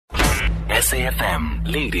SAFM,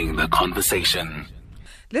 leading the conversation.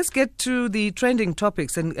 Let's get to the trending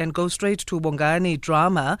topics and go straight to Bongani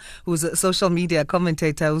Drama, who's a social media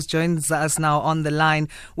commentator who joins us now on the line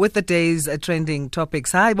with the day's trending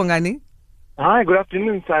topics. Hi, Bongani. Hi, good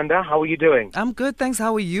afternoon, Sanda. How are you doing? I'm good, thanks.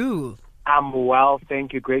 How are you? I'm well,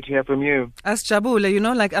 thank you. Great to hear from you. As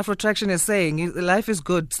Chabule, like Afro-Traction is saying, life is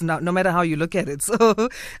good no matter how you look at it. So,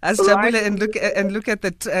 as Chabule and look at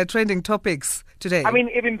the trending topics today. I mean,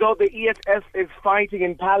 even though the EFF is fighting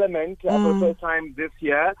in Parliament for the first time this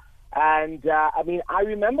year, and I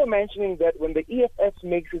remember mentioning that when the EFF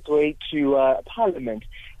makes its way to Parliament,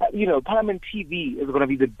 Parliament TV is going to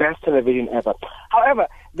be the best television ever. However,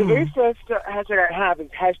 the very first hashtag I have is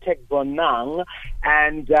hashtag Bonang,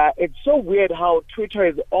 and it's so weird how Twitter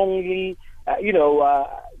is only,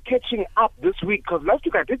 catching up this week, because last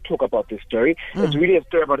week I did talk about this story. It's really a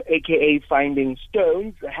story about AKA finding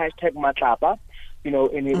stones, hashtag Matlapa,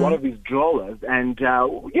 in one of his drawers. And,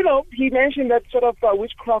 he mentioned that sort of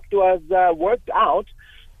witchcraft was worked out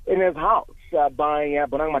in his house by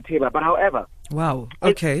Bonang Mateba. But however... Wow,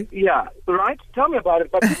 okay. Yeah, right? Tell me about it.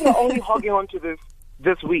 But people are only hogging on to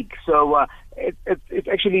this week. So it's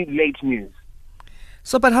actually late news.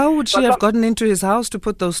 So, but how would she have gotten into his house to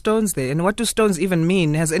put those stones there? And what do stones even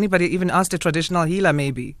mean? Has anybody even asked a traditional healer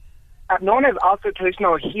maybe? No one has asked a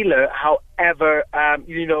traditional healer. However,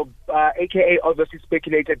 AKA obviously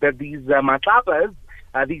speculated that these matlapas,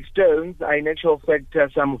 these stones, are in actual fact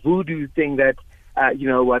some voodoo thing that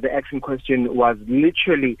the ex in question was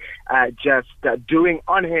literally just doing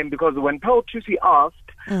on him, because when Paul Tusi asked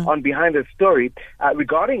on Behind the Story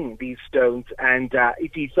regarding these stones and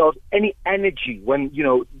if he felt any energy when,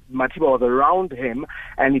 Matiba was around him,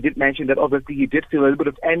 and he did mention that obviously he did feel a little bit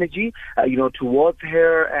of energy, towards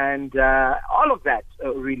her and all of that,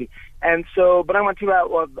 really. And so Bonang Matiba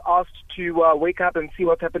was asked to wake up and see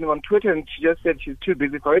what's happening on Twitter, and she just said she's too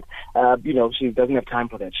busy for it. She doesn't have time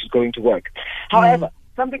for that. She's going to work. However,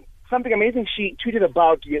 something amazing she tweeted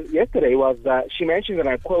about yesterday was she mentioned, and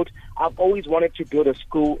I quote, "I've always wanted to build a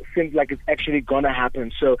school. Seems like it's actually going to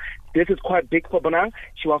happen." So this is quite big for Bonang.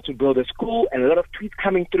 She wants to build a school, and a lot of tweets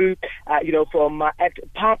coming through, from at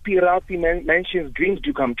Papi Rasi mentions dreams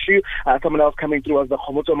do come true. Someone else coming through was the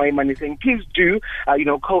Homoto Maimani saying, please do,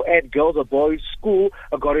 co-ed girls or boys school.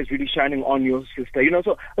 God is really shining on your sister.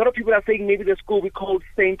 So a lot of people are saying maybe the school will be called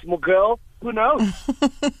Saint Mugel. Who knows?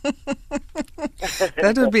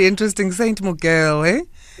 That would be interesting, Saint Mugel, eh?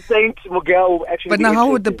 Saint Mugel will actually. But now, how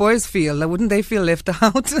would the boys feel? Wouldn't they feel left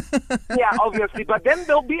out? Yeah, obviously. But then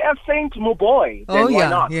there'll be a Saint Muboy. Oh, yeah, why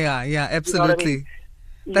not? Yeah, absolutely.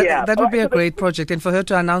 That would be a great project, and for her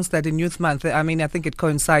to announce that in Youth Month, I think it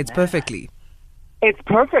coincides perfectly. It's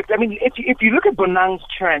perfect. I mean, if you look at Bonang's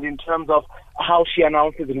trend in terms of how she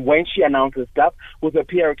announces and when she announces stuff with her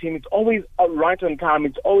PR team, it's always right on time.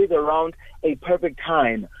 It's always around a perfect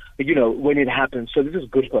time, when it happens. So this is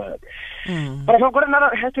good for her. But I've got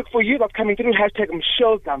another hashtag for you that's coming through. Hashtag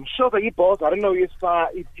Mshoza. I don't know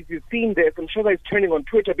if you've seen this. Mshoza is trending on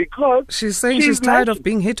Twitter because she's saying she's tired of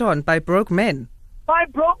being hit on by broke men. By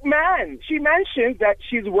broke man. She mentioned that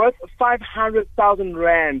she's worth 500,000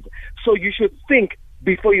 rand. So you should think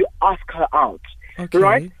before you ask her out. Okay.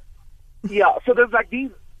 Right? Yeah. So there's like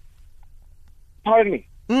these. Pardon me.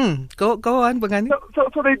 Go on, Bongani. So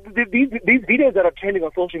these videos that are trending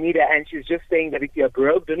on social media, and she's just saying that if you're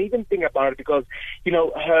broke, don't even think about it, because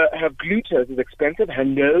her gluteus is expensive, her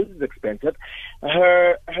nose is expensive,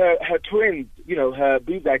 her twins, her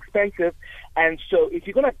boobs are expensive, and so if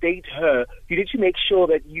you're gonna date her, you need to make sure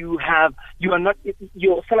that your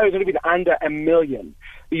salary is going to be under $1 million,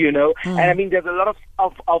 and I mean there's a lot of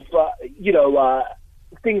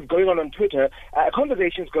things going on Twitter,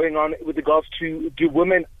 conversations going on with regards to, do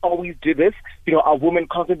women always do this? Are women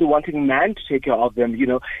constantly wanting men to take care of them? Is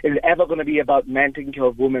it ever going to be about men taking care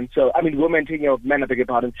of women? Women taking care of men, I beg your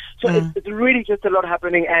pardon. So it's really just a lot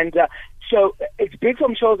happening, and so it's big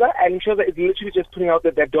from Mshoza, and Mshoza is literally just putting out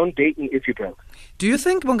that don't date me if you're broke. Do you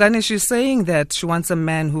think, Bongani, she's saying that she wants a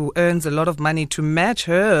man who earns a lot of money to match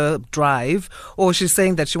her drive, or she's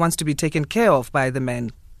saying that she wants to be taken care of by the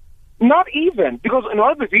men? Not even, because in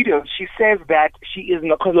one of the videos, she says that she is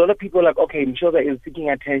not, because a lot of people are like, okay, Mshoza is seeking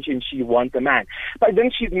attention, she wants a man. But then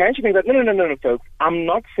she's mentioning that, no, folks, I'm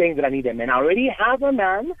not saying that I need a man. I already have a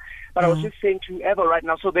man, but I was just saying to whoever right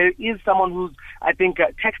now. So there is someone who's, I think,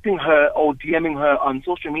 texting her or DMing her on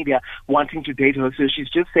social media wanting to date her. So she's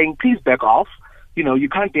just saying, please back off. You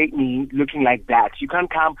can't date me looking like that. You can't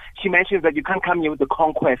come. She mentions that you can't come here with the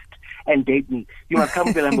Conquest and date me. You must come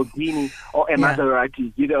with a Lamborghini or a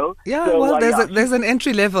Maserati, Yeah, So, well, there's an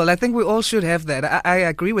entry level. I think we all should have that. I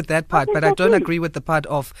agree with that part, but I don't agree with the part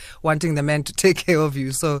of wanting the man to take care of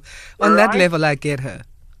you. So on that level, I get her.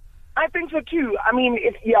 I think so too. I mean,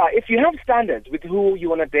 if you have standards with who you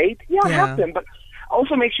want to date, have them, but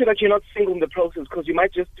also make sure that you're not single in the process, because you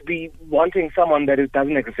might just be wanting someone that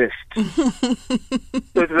doesn't exist. So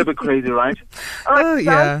it's a little bit crazy, right?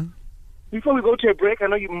 Yeah. Before we go to a break, I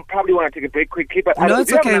know you probably want to take a break quickly, but no,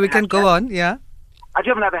 it's okay. We can go on. Yeah. I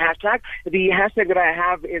do have another hashtag. The hashtag that I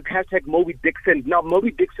have is hashtag Moby Dixon. Now,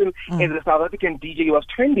 Moby Dixon is a South African DJ who was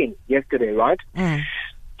trending yesterday, right?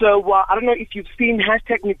 So I don't know if you've seen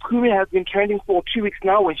hashtag Nikume has been trending for 2 weeks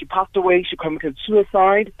now. When she passed away, she committed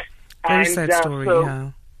suicide. Very sad story,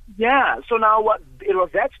 Yeah, so now it was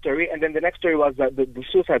that story, and then the next story was the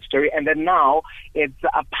suicide story, and then now it's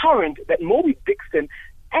apparent that Moby Dixon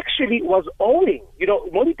actually was owing,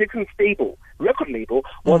 Moby Dixon's record label,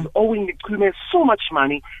 was owing Nikume so much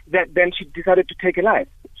money that then she decided to take her life.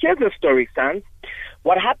 Here's the story, Sans.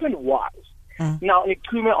 What happened was, now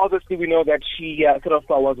Nikume, obviously we know that she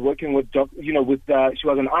was working with, she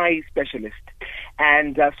was an eye specialist.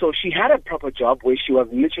 And so she had a proper job where she was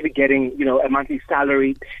literally getting, a monthly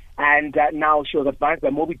salary. And now she was advised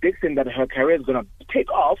by Moby Dixon that her career is going to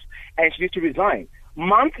take off and she needs to resign.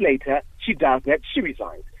 Months later, she does that. She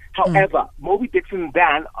resigns. However, Moby Dixon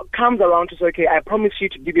then comes around to say, okay, I promise you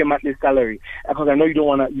to give you a monthly salary because I know you don't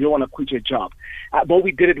want to quit your job.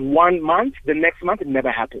 Moby did it 1 month. The next month, it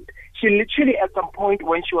never happened. She literally, at some point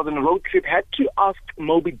when she was on a road trip, had to ask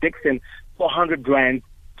Moby Dixon for 100 grand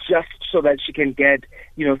just so that she can get,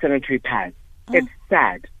 sanitary pads. It's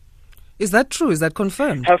sad. Is that true? Is that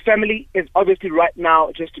confirmed? Her family is obviously right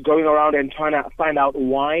now just going around and trying to find out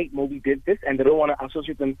why Moby did this, and they don't want to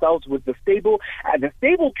associate themselves with the stable. The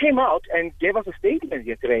stable came out and gave us a statement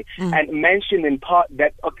yesterday and mentioned in part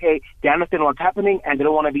that, okay, they understand what's happening and they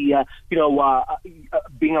don't want to be,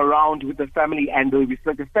 being around with the family, and they'll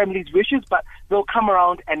respect the family's wishes, but they'll come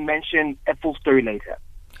around and mention a full story later.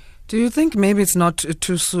 Do you think maybe it's not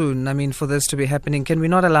too soon, for this to be happening? Can we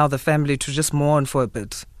not allow the family to just mourn for a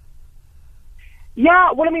bit? Yeah,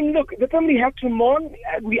 look, the family have to mourn.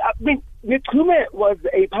 Nikume was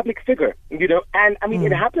a public figure, and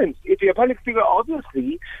it happens. If you're a public figure,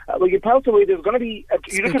 obviously, when you pass away, there's going to be,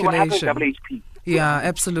 you look at what happened at WHP. Yeah,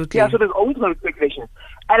 absolutely. Yeah, so there's always going to be speculation.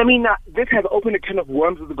 And this has opened a can of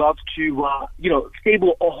worms with regards to,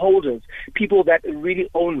 stable or holders, people that really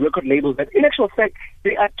own record labels, that in actual fact,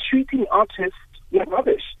 they are treating artists like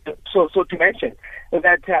rubbish. So to mention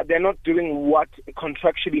that they're not doing what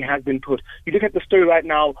contractually has been put. You look at the story right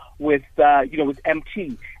now with with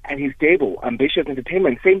MT and his label, Ambitious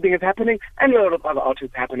Entertainment. Same thing is happening, and a lot of other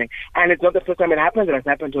artists happening. And it's not the first time it happens. It has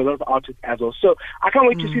happened to a lot of artists as well. So I can't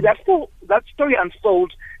wait to see that story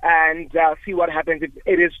unfold and see what happens, if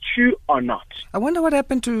it is true or not. I wonder what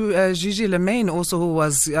happened to Gigi Lemaine also, who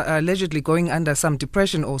was allegedly going under some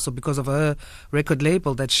depression also because of her record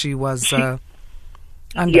label that she was under.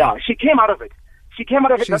 Yeah, she came out of it. She's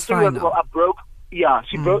that story was broke. Yeah,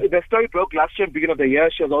 broke. The story broke last year, beginning of the year.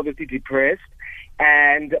 She was obviously depressed.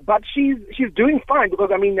 But she's doing fine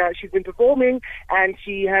because she's been performing and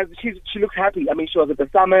she looks happy. She was at the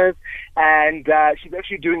Summers and she's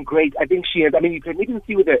actually doing great. I think she has. You can even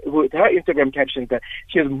see with her Instagram captions that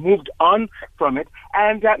she has moved on from it,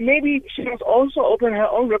 and maybe she must also open her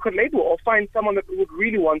own record label or find someone that would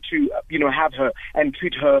really want to have her and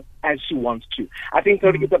treat her as she wants to. I think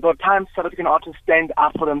it's about time South African artists stand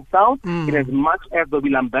up for themselves in as much as they'll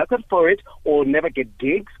be lambasted for it or never get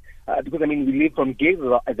gigs. Because we live from gigs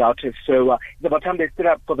as artists, so it's about time they stood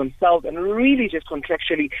up for themselves and really just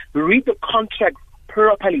contractually read the contract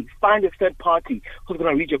properly. Find a third party who's going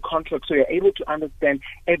to read your contract so you're able to understand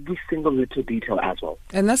every single little detail as well.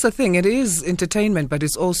 And that's the thing, it is entertainment, but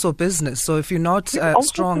it's also business. So if you're not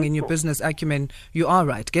strong in your business acumen, you are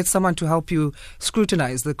right. Get someone to help you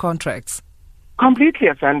scrutinize the contracts. Completely,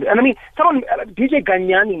 and someone, DJ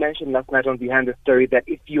Ganyani mentioned last night on Behind the Story that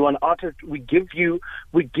if you're an artist, we give you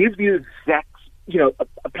that,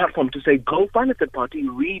 a platform to say, go find a third party,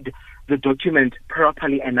 read the document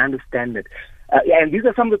properly and understand it. And these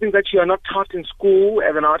are some of the things that you are not taught in school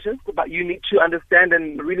as an artist, but you need to understand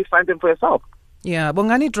and really find them for yourself. Yeah,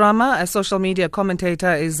 Bongani Drama, a social media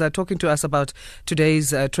commentator, is talking to us about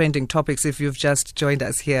today's trending topics if you've just joined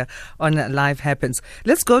us here on Live Happens.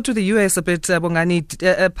 Let's go to the US a bit,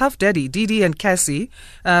 Bongani. Puff Daddy, Didi and Cassie,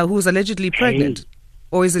 who's allegedly pregnant.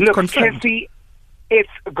 Or is it confirmed? It's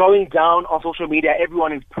going down on social media.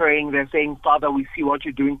 Everyone is praying. They're saying, Father, we see what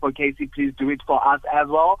you're doing for Casey. Please do it for us as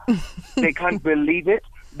well. They can't believe it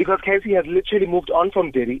because Casey has literally moved on from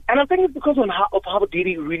Diddy. And I think it's because of how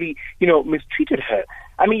Diddy really, mistreated her.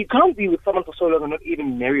 I mean, you can't be with someone for so long and not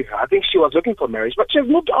even marry her. I think she was looking for marriage, but she has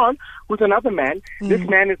moved on with another man. This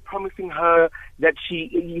man is promising her that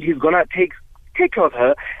he's going to take care of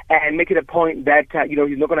her and make it a point that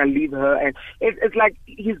he's not going to leave her, and it's like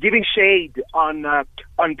he's giving shade on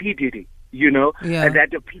P Diddy, and that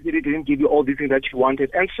P Diddy didn't give you all these things that you wanted.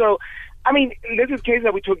 And so, I mean, this is case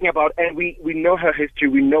that we're talking about, and we know her history,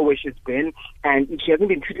 we know where she's been, and if she hasn't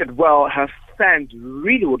been treated well, her fans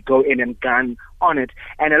really would go in and gun on it.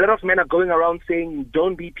 And a lot of men are going around saying,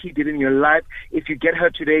 don't be P Diddy in your life. If you get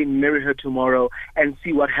her today, marry her tomorrow and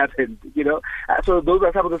see what happens, So those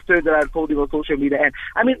are some of the stories that I've told you on social media. And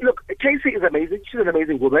I mean, look, Casey is amazing. She's an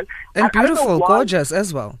amazing woman. And beautiful, gorgeous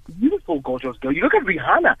as well. Beautiful, gorgeous girl. You look at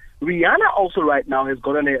Rihanna. Rihanna also right now has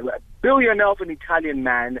gotten a billionaire of an Italian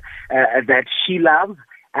man that she loves.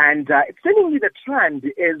 And seemingly the trend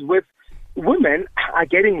is with women are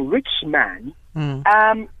getting rich men.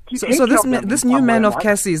 So this new man of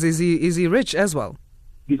Cassie's, is he rich as well?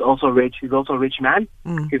 He's also rich. He's also a rich man.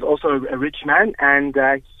 He's also a rich man, and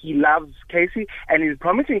he loves Casey, and he's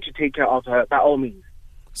promising to take care of her by all means.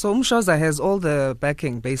 So Umshoza has all the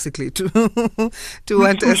backing, basically, to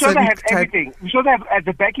want a certain has everything. Umshoza has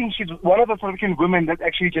the backing. She's one of the South African women that's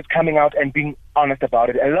actually just coming out and being honest about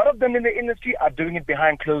it. A lot of them in the industry are doing it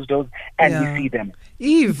behind closed doors, and we see them.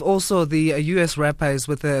 Eve, also the US rapper, is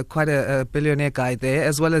with quite a billionaire guy there,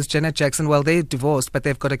 as well as Janet Jackson. Well, they're divorced, but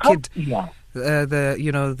they've got a kid.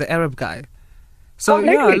 The Arab guy. So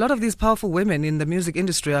a lot of these powerful women in the music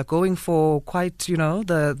industry are going for quite,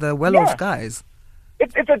 the well-off guys.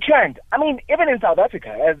 It's a trend. I mean, even in South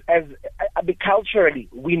Africa, as culturally,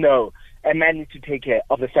 we know a man needs to take care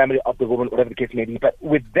of the family of the woman, whatever the case may be. But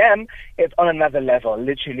with them, it's on another level.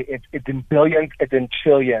 Literally, it's in billions, it's in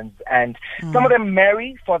trillions. And some of them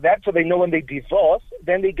marry for that, so they know when they divorce,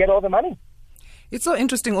 then they get all the money. It's so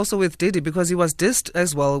interesting also with Diddy because he was dissed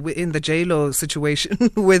as well in the J-Lo situation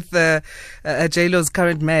with J-Lo's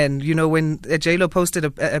current man. When J-Lo posted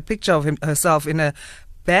a picture of herself in a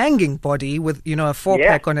banging body with, a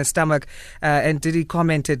 4-pack on her stomach, and Diddy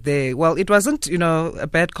commented there. Well, it wasn't, a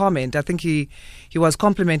bad comment. I think he was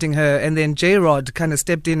complimenting her, and then J-Rod kind of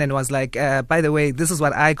stepped in and was like, by the way, this is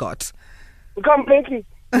what I got. Completely.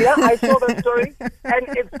 Yeah, I saw that story, and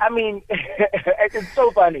it's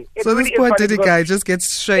so funny. So this poor Diddy guy just gets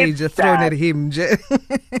strange thrown at him.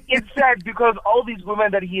 It's sad because all these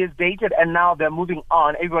women that he has dated and now they're moving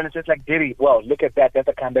on, everyone is just like, Diddy, well, look at that, that's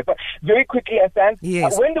a comeback. But very quickly,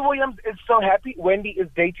 Asante, Wendy Williams is so happy. Wendy is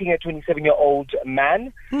dating a 27-year-old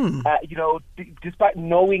man. Despite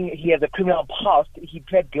knowing he has a criminal past, he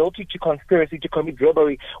pled guilty to conspiracy to commit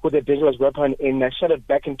robbery with a dangerous weapon in Charlotte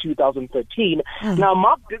back in 2013. Now,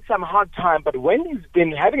 Mark did some hard time, but Wendy's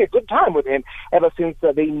been having a good time with him ever since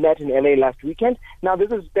they met in LA last weekend. Now,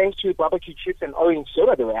 this is thanks to barbecue chips and orange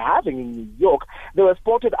soda they were having in New York. They were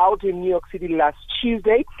spotted out in New York City last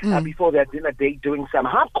Tuesday before their dinner date doing some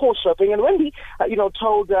hardcore shopping. And Wendy,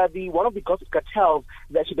 told one of the gossip cartels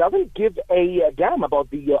that she doesn't give a damn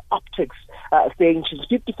about the optics, saying she's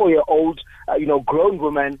a 54-year-old, grown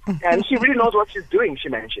woman, and she really knows what she's doing, she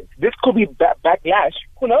mentioned. This could be backlash.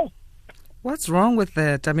 Who knows? What's wrong with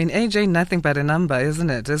that? I mean, age ain't nothing but a number, isn't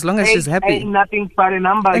it? As long as she's happy. Ain't nothing but a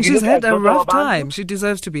number. And she's had a rough time. She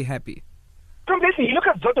deserves to be happy. Completely. You look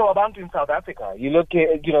at Zoto Wabantu in South Africa. You look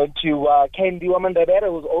at, to Kendi Wamandabera,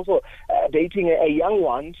 who's also dating a young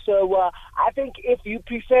one. So I think if you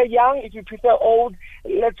prefer young, if you prefer old,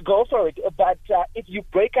 let's go for it. But if you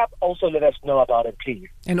break up, also let us know about it, please.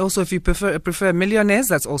 And also, if you prefer millionaires,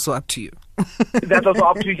 that's also up to you. That's also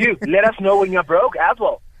up to you. Let us know when you're broke as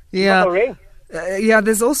well. Yeah.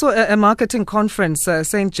 There's also a marketing conference,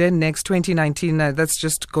 St. Jen Next 2019, that's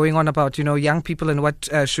just going on about, young people and what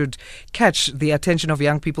should catch the attention of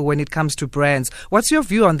young people when it comes to brands. What's your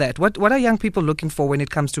view on that? What are young people looking for when it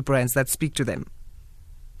comes to brands that speak to them?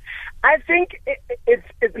 I think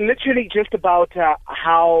it's literally just about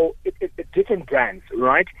how different brands,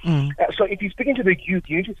 right? So if you're speaking to the youth,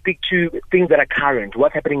 you need to speak to things that are current.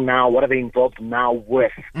 What's happening now? What are they involved now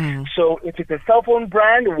with? So if it's a cell phone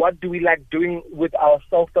brand, what do we like doing with our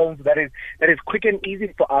cell phones that is quick and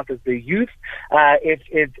easy for us as the youth? If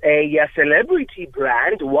it's a celebrity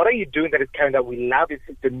brand, what are you doing that is current that we love? If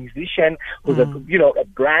it's a musician who's a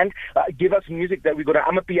brand, give us music that we got.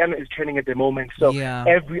 Amapiano is trending at the moment, so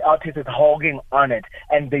every artist is hogging on it.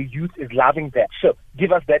 and the youth is loving that. So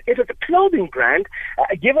give us that. If it's a clothing brand,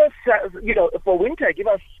 give us, for winter, give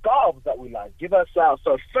us scarves that we like. Give us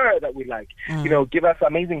fur that we like. Give us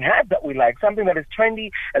amazing hats that we like. Something that is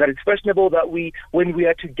trendy and that is fashionable, that when we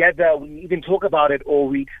are together, we even talk about it, or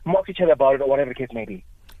we mock each other about it, or whatever the case may be.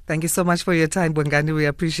 Thank you so much for your time, Bongani. We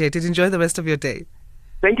appreciate it. Enjoy the rest of your day.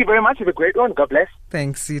 Thank you very much. Have a great one. God bless.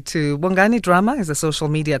 Thanks, you too. Bongani Drama is a social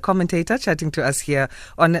media commentator chatting to us here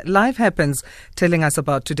on Live Happens, telling us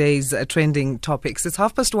about today's trending topics. It's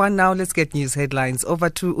 1:30 now. Let's get news headlines. Over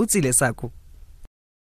to Utsile Saku.